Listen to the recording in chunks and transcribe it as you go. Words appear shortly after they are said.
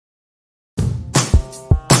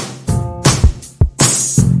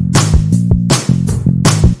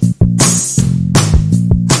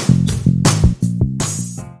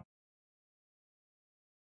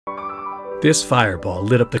This fireball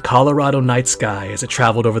lit up the Colorado night sky as it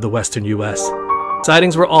traveled over the western U.S.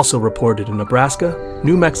 Sightings were also reported in Nebraska,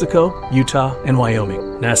 New Mexico, Utah, and Wyoming.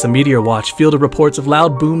 NASA Meteor Watch fielded reports of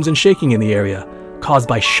loud booms and shaking in the area, caused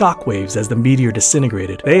by shock waves as the meteor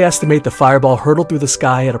disintegrated. They estimate the fireball hurtled through the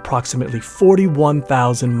sky at approximately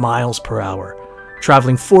 41,000 miles per hour,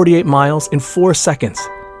 traveling 48 miles in 4 seconds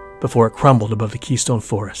before it crumbled above the Keystone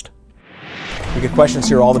Forest. We get questions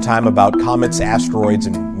here all the time about comets, asteroids,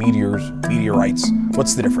 and meteorites.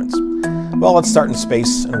 What's the difference? Well, let's start in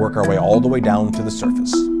space and work our way all the way down to the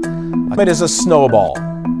surface. A comet is a snowball.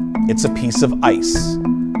 It's a piece of ice.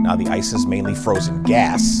 Now, the ice is mainly frozen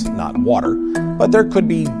gas, not water, but there could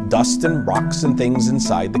be dust and rocks and things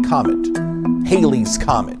inside the comet. Halley's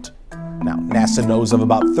Comet. Now, NASA knows of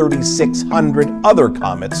about 3,600 other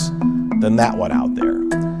comets than that one out there.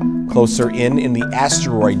 Closer in the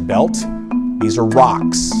asteroid belt, these are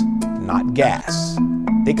rocks, not gas.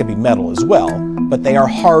 They could be metal as well, but they are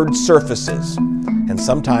hard surfaces. And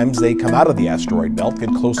sometimes they come out of the asteroid belt, get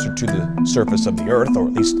closer to the surface of the Earth, or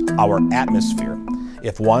at least our atmosphere.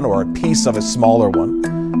 If one or a piece of a smaller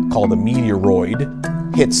one, called a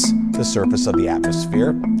meteoroid, hits the surface of the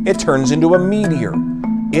atmosphere, it turns into a meteor.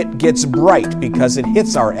 It gets bright because it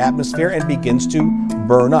hits our atmosphere and begins to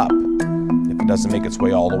burn up. If it doesn't make its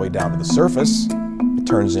way all the way down to the surface, it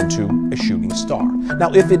turns into a shooting star.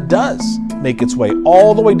 Now, if it does make its way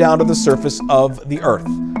all the way down to the surface of the Earth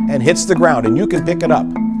and hits the ground and you can pick it up,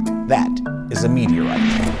 that is a meteorite.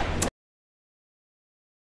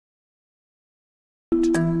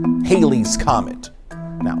 Halley's Comet.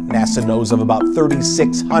 Now, NASA knows of about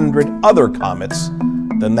 3,600 other comets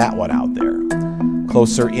than that one out there.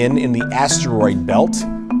 Closer in the asteroid belt,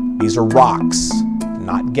 these are rocks,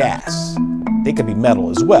 not gas. They could be metal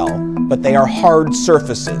as well, but they are hard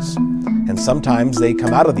surfaces. And sometimes they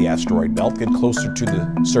come out of the asteroid belt, get closer to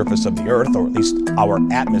the surface of the Earth, or at least our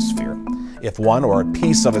atmosphere. If one or a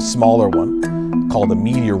piece of a smaller one, called a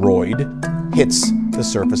meteoroid, hits the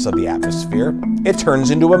surface of the atmosphere, it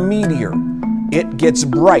turns into a meteor. It gets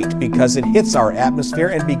bright because it hits our atmosphere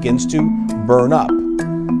and begins to burn up.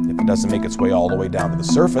 If it doesn't make its way all the way down to the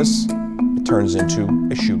surface, it turns into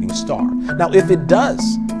a shooting star. Now, if it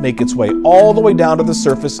does make its way all the way down to the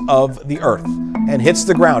surface of the Earth and hits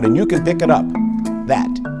the ground and you can pick it up, that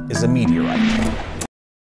is a meteorite.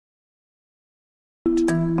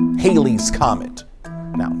 Halley's Comet.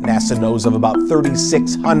 Now, NASA knows of about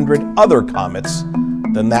 3,600 other comets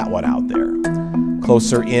than that one out there.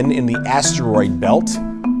 Closer in the asteroid belt,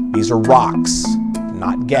 these are rocks,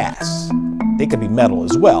 not gas. They could be metal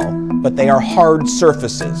as well, but they are hard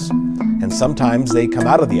surfaces. And sometimes they come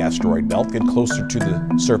out of the asteroid belt, get closer to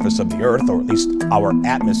the surface of the Earth, or at least our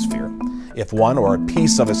atmosphere. If one or a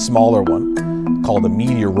piece of a smaller one, called a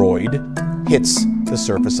meteoroid, hits the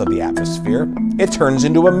surface of the atmosphere, it turns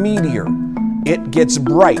into a meteor. It gets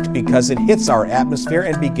bright because it hits our atmosphere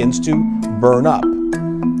and begins to burn up.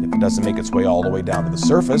 If it doesn't make its way all the way down to the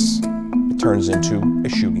surface, it turns into a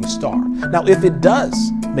shooting star. Now, if it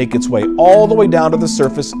does make its way all the way down to the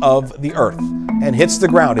surface of the Earth and hits the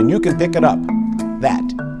ground and you can pick it up, that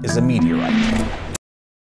is a meteorite.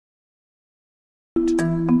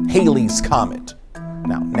 Halley's Comet.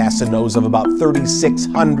 Now, NASA knows of about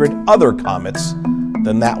 3,600 other comets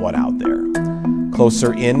than that one out there.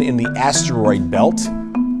 Closer in the asteroid belt,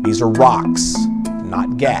 these are rocks,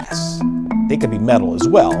 not gas. They could be metal as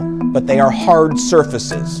well, but they are hard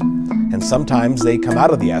surfaces. And sometimes they come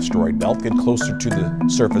out of the asteroid belt, get closer to the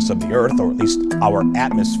surface of the Earth, or at least our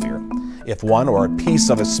atmosphere. If one or a piece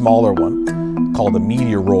of a smaller one, called a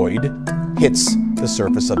meteoroid, hits the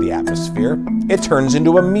surface of the atmosphere, it turns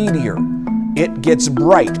into a meteor. It gets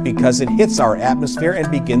bright because it hits our atmosphere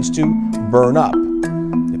and begins to burn up.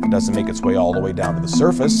 If it doesn't make its way all the way down to the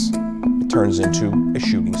surface, it turns into a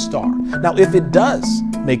shooting star. Now, if it does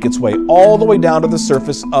make its way all the way down to the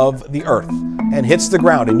surface of the Earth and hits the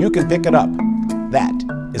ground and you can pick it up, that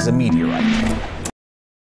is a meteorite.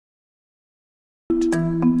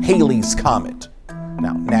 Halley's Comet.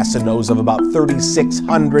 Now, NASA knows of about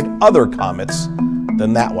 3,600 other comets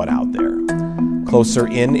than that one out there. Closer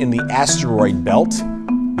in the asteroid belt,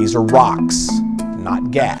 these are rocks,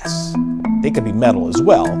 not gas. They could be metal as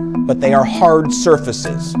well, but they are hard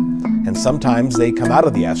surfaces. And sometimes they come out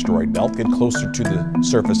of the asteroid belt, get closer to the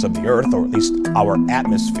surface of the Earth, or at least our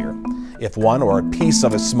atmosphere. If one or a piece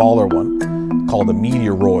of a smaller one, called a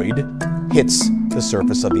meteoroid, hits the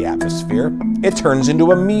surface of the atmosphere, it turns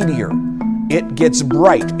into a meteor. It gets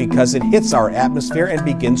bright because it hits our atmosphere and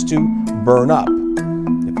begins to burn up.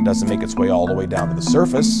 If it doesn't make its way all the way down to the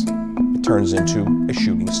surface, it turns into a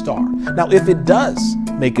shooting star. Now, if it does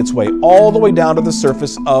make its way all the way down to the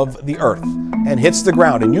surface of the Earth and hits the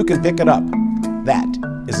ground, and you can pick it up, that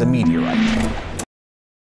is a meteorite.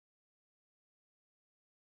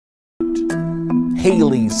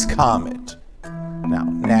 Halley's Comet. Now,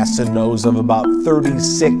 NASA knows of about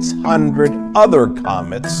 3,600 other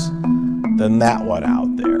comets than that one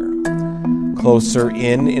out there. Closer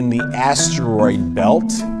in the asteroid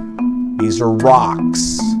belt, these are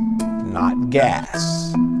rocks, not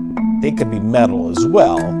gas. They could be metal as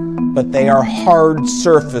well, but they are hard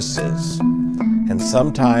surfaces. And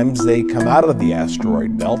sometimes they come out of the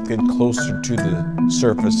asteroid belt, get closer to the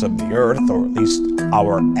surface of the Earth, or at least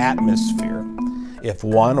our atmosphere. If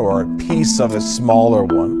one or a piece of a smaller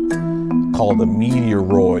one, called a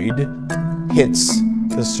meteoroid, hits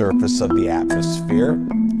the surface of the atmosphere,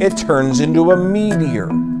 it turns into a meteor.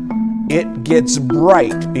 It gets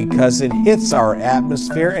bright because it hits our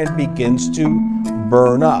atmosphere and begins to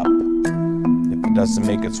burn up. If it doesn't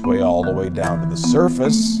make its way all the way down to the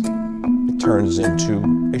surface, it turns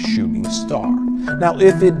into a shooting star. Now,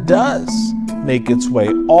 if it does make its way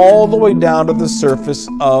all the way down to the surface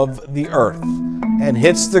of the Earth and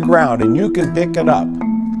hits the ground, and you can pick it up,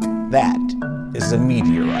 that is a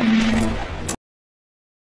meteorite.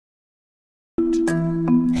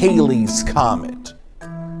 Halley's Comet.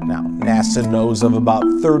 Now, NASA knows of about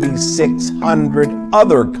 3,600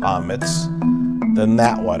 other comets than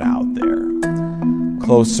that one out there.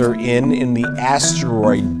 Closer in the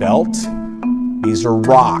asteroid belt, these are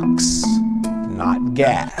rocks, not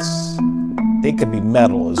gas. They could be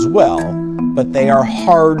metal as well, but they are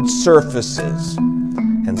hard surfaces.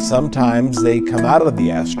 And sometimes they come out of the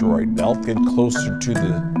asteroid belt, get closer to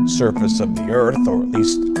the surface of the Earth, or at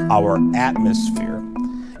least our atmosphere.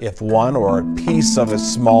 If one or a piece of a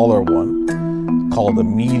smaller one, called a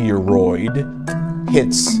meteoroid,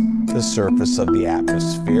 hits the surface of the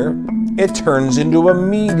atmosphere, it turns into a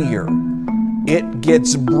meteor. It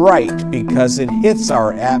gets bright because it hits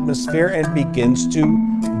our atmosphere and begins to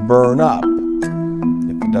burn up.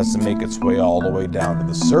 If it doesn't make its way all the way down to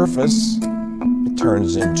the surface, it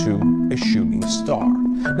turns into a shooting star.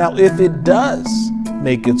 Now, if it does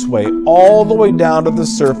make its way all the way down to the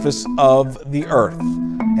surface of the Earth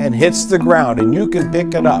and hits the ground, and you can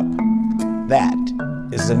pick it up, that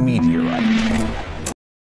is a meteorite.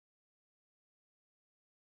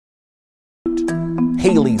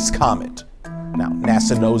 Halley's Comet. Now,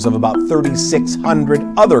 NASA knows of about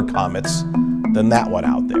 3,600 other comets than that one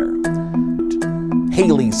out there.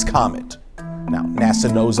 Halley's Comet. Now,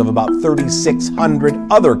 NASA knows of about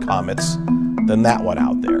 3,600 other comets than that one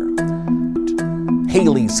out there.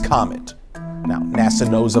 Halley's Comet. Now, NASA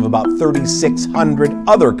knows of about 3,600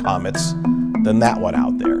 other comets than that one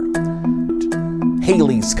out there.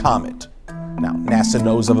 Halley's Comet. Now, NASA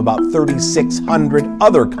knows of about 3,600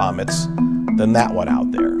 other comets than that one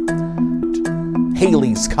out there.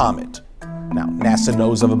 Halley's Comet. Now, NASA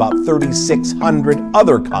knows of about 3,600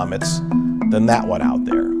 other comets than that one out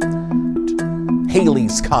there.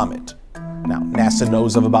 Halley's Comet. Now, NASA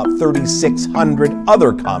knows of about 3,600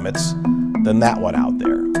 other comets than that one out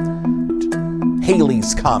there.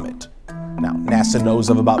 Halley's Comet. Now, NASA knows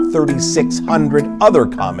of about 3,600 other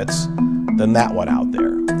comets than that one out there.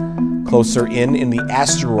 Closer in the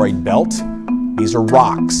asteroid belt, these are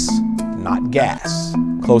rocks, not gas.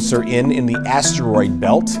 Closer in the asteroid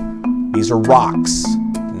belt, these are rocks,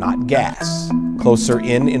 not gas. Closer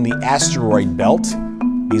in the asteroid belt,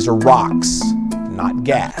 these are rocks, not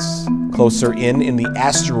gas. Closer in the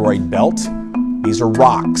asteroid belt, these are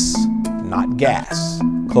rocks, not gas.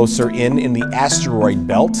 Closer in the asteroid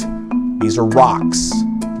belt, these are rocks,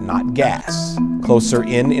 not gas. Closer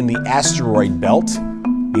in the asteroid belt,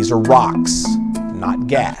 these are rocks, not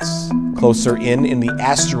gas. Closer in the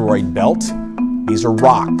asteroid belt, these are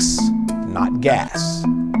rocks, not gas.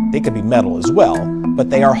 They could be metal as well, but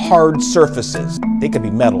they are hard surfaces. They could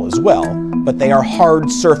be metal as well, but they are hard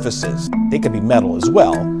surfaces. They could be metal as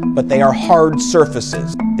well, but they are hard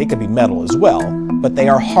surfaces. They could be metal as well, but they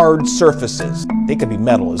are hard surfaces. They could be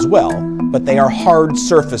metal as well, but they are hard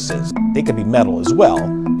surfaces. They could be metal as well,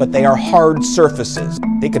 but they are hard surfaces.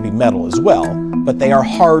 They could be metal as well, but they are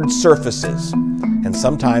hard surfaces. And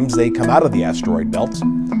sometimes they come out of the asteroid belt,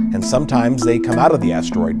 and sometimes they come out of the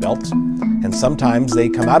asteroid belt, and sometimes they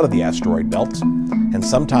come out of the asteroid belt, and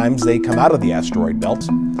sometimes they come out of the asteroid belt,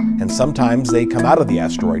 and sometimes they come out of the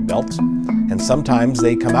asteroid belt, and sometimes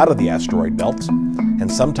they come out of the asteroid belt,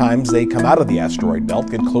 and sometimes they come out of the asteroid belt,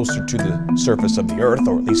 get closer to the surface of the Earth,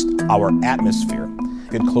 or at least our atmosphere,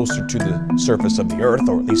 get closer to the surface of the Earth,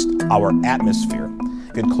 or at least our atmosphere,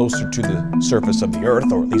 get closer to the surface of the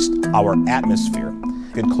Earth, or at least our atmosphere,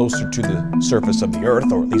 get closer to the surface of the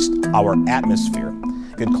Earth, or at least our atmosphere,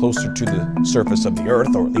 get closer to the surface of the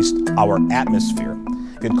Earth, or at least our atmosphere.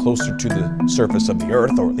 Get closer to the surface of the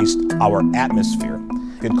Earth, or at least our atmosphere.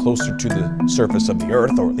 Get closer to the surface of the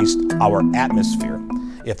Earth, or at least our atmosphere.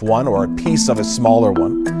 If one or a piece of a smaller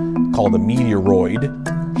one, called a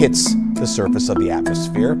meteoroid, hits the surface of the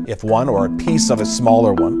atmosphere, if one or a piece of a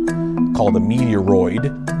smaller one, called a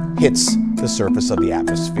meteoroid, hits the surface of the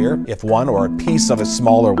atmosphere, if one or a piece of a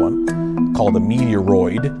smaller one, called a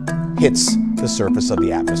meteoroid, hits the surface of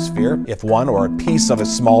the atmosphere, if one or a piece of a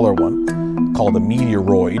smaller one, called a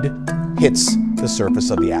meteoroid, hits the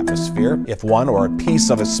surface of the atmosphere, if one or a piece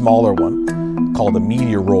of a smaller one, called a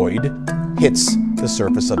meteoroid, hits the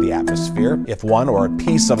surface of the atmosphere, if one or a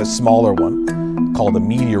piece of a smaller one, called a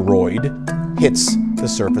meteoroid, hits the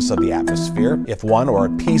surface of the atmosphere, if one or a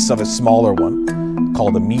piece of a smaller one,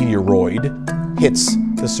 called a meteoroid, hits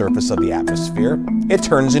the surface of the atmosphere, it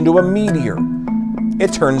turns into a meteor.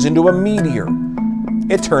 It turns into a meteor.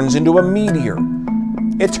 It turns into a meteor.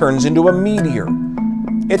 It turns into a meteor.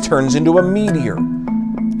 It turns into a meteor.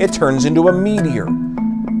 It turns into a meteor.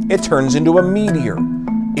 It turns into a meteor.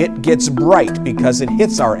 It gets bright because it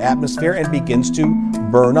hits our atmosphere and begins to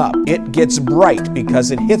burn up. It gets bright because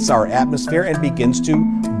it hits our atmosphere and begins to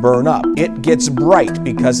burn up. It gets bright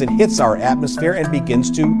because it hits our atmosphere and begins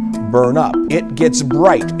to burn up. It gets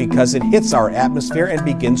bright because it hits our atmosphere and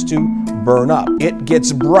begins to burn up. It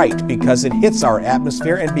gets bright because it hits our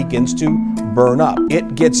atmosphere and begins to burn up.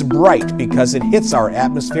 It gets bright because it hits our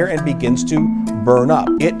atmosphere and begins to burn up.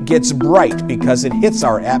 It gets bright because it hits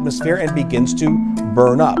our atmosphere and begins to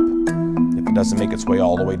burn up. If it doesn't make its way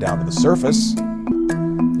all the way down to the surface,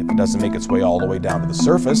 if it doesn't make its way all the way down to the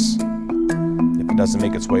surface, if it doesn't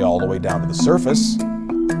make its way all the way down to the surface,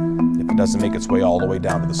 if it doesn't make its way all the way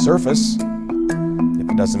down to the surface, if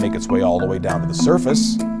it doesn't make its way all the way down to the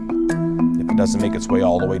surface, if it doesn't make its way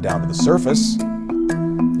all the way down to the surface,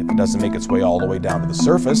 if it doesn't make its way all the way down to the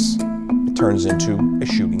surface, it turns into a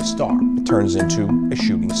shooting star. It turns into a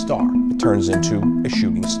shooting star. It turns into a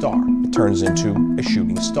shooting star. It turns into a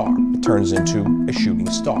shooting star. It turns into a shooting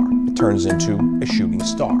star. It turns into a shooting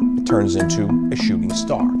star. It turns into a shooting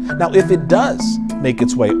star. Now, if it does make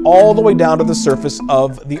its way all the way down to the surface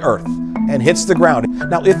of the Earth and hits the ground,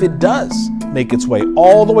 now if it does make its way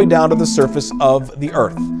all the way down to the surface of the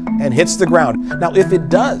Earth and hits the ground, now if it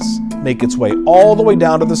does make its way all the way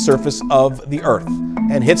down to the surface of the Earth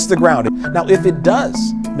and hits the ground, now if it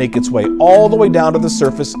does make its way all the way down to the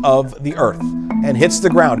surface of the Earth and hits the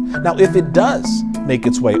ground, now if it does make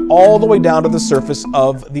its way all the way down to the surface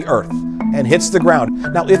of the Earth and hits the ground,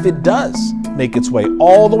 now if it does make its way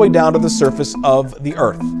all the way down to the surface of the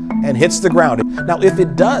Earth and hits the ground, now if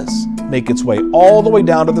it does make its way all the way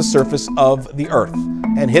down to the surface of the Earth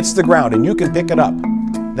and hits the ground, and you can pick it up,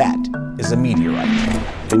 that is a meteorite.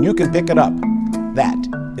 And you can pick it up, that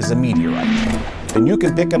is a meteorite. And you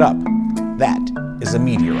can pick it up, that is a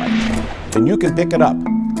meteorite. And you can pick it up,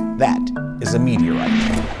 that is a meteorite.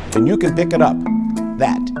 And you can pick it up,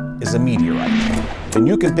 that is a meteorite. And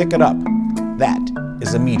you can pick it up, that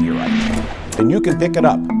is a meteorite. And you can pick it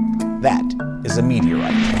up, that is a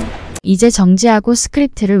meteorite. 이제 정지하고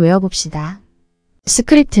스크립트를 외워봅시다.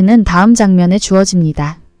 스크립트는 다음 장면에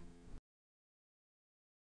주어집니다.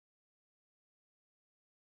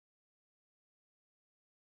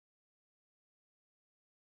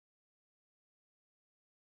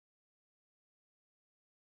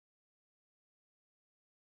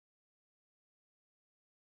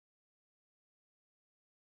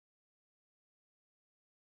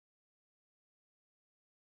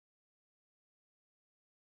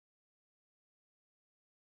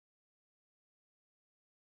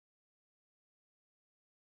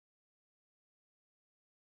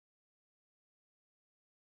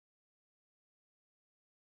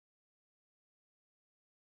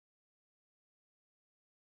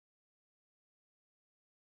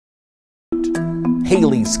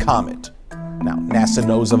 Halley's Comet. Now, NASA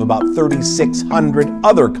knows of about 3,600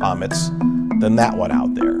 other comets than that one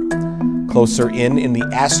out there. Closer in the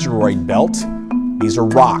asteroid belt, these are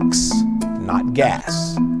rocks, not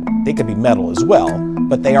gas. They could be metal as well,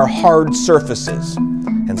 but they are hard surfaces.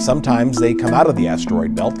 And sometimes they come out of the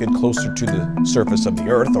asteroid belt, get closer to the surface of the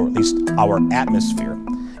Earth, or at least our atmosphere.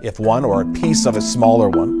 If one or a piece of a smaller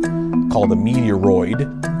one, called a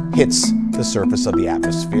meteoroid, hits the surface of the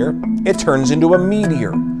atmosphere, it turns into a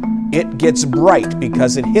meteor. It gets bright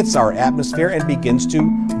because it hits our atmosphere and begins to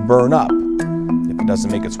burn up. If it doesn't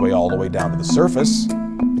make its way all the way down to the surface,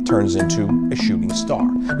 it turns into a shooting star.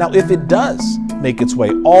 Now, if it does make its way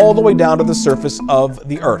all the way down to the surface of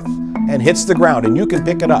the Earth and hits the ground, and you can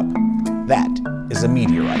pick it up, that is a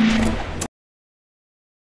meteorite.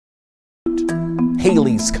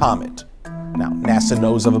 Halley's Comet. Now, NASA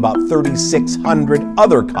knows of about 3,600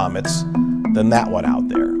 other comets than that one out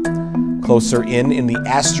there. Closer in the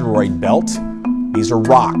asteroid belt, these are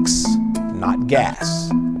rocks, not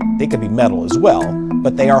gas. They could be metal as well,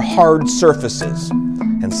 but they are hard surfaces.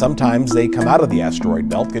 And sometimes they come out of the asteroid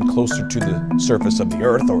belt, get closer to the surface of the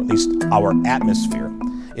Earth, or at least our atmosphere.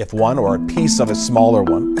 If one or a piece of a smaller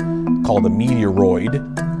one, called a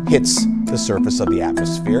meteoroid, hits the surface of the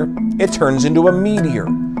atmosphere, it turns into a meteor.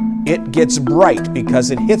 It gets bright because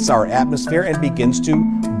it hits our atmosphere and begins to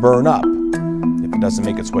burn up. If it doesn't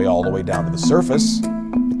make its way all the way down to the surface,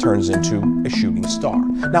 it turns into a shooting star.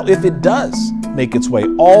 Now, if it does make its way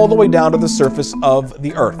all the way down to the surface of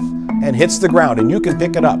the Earth and hits the ground and you can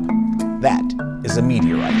pick it up, that is a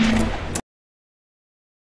meteorite.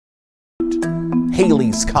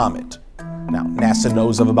 Halley's Comet. Now, NASA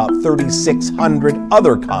knows of about 3,600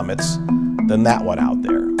 other comets than that one out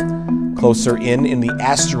there. Closer in the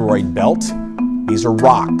asteroid belt, these are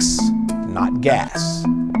rocks, not gas.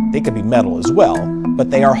 They could be metal as well,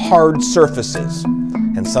 but they are hard surfaces.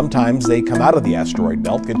 And sometimes they come out of the asteroid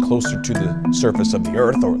belt, get closer to the surface of the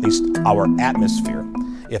Earth, or at least our atmosphere.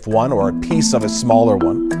 If one or a piece of a smaller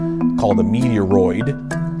one, called a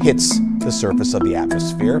meteoroid, hits the surface of the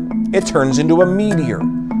atmosphere, it turns into a meteor.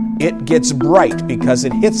 It gets bright because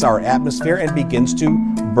it hits our atmosphere and begins to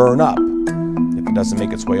burn up. If it doesn't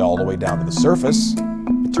make its way all the way down to the surface,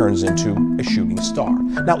 it turns into a shooting star.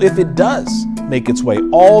 Now, if it does make its way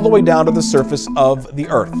all the way down to the surface of the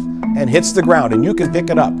Earth and hits the ground and you can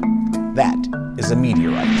pick it up, that is a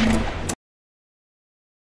meteorite.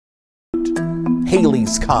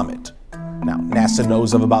 Halley's Comet. Now, NASA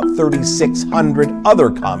knows of about 3,600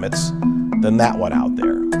 other comets than that one out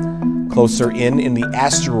there. Closer in the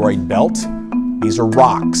asteroid belt, these are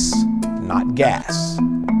rocks, not gas.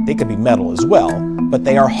 They could be metal as well, but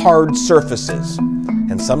they are hard surfaces.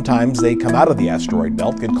 And sometimes they come out of the asteroid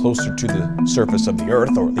belt, get closer to the surface of the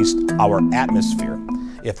Earth, or at least our atmosphere.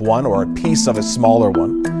 If one or a piece of a smaller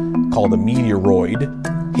one, called a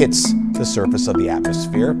meteoroid, hits the surface of the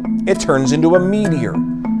atmosphere, it turns into a meteor.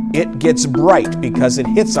 It gets bright because it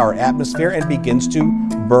hits our atmosphere and begins to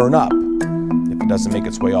burn up. If it doesn't make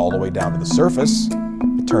its way all the way down to the surface,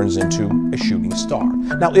 it turns into a shooting star.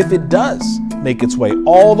 Now, if it does make its way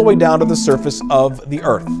all the way down to the surface of the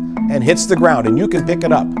Earth and hits the ground and you can pick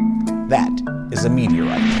it up, that is a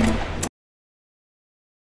meteorite.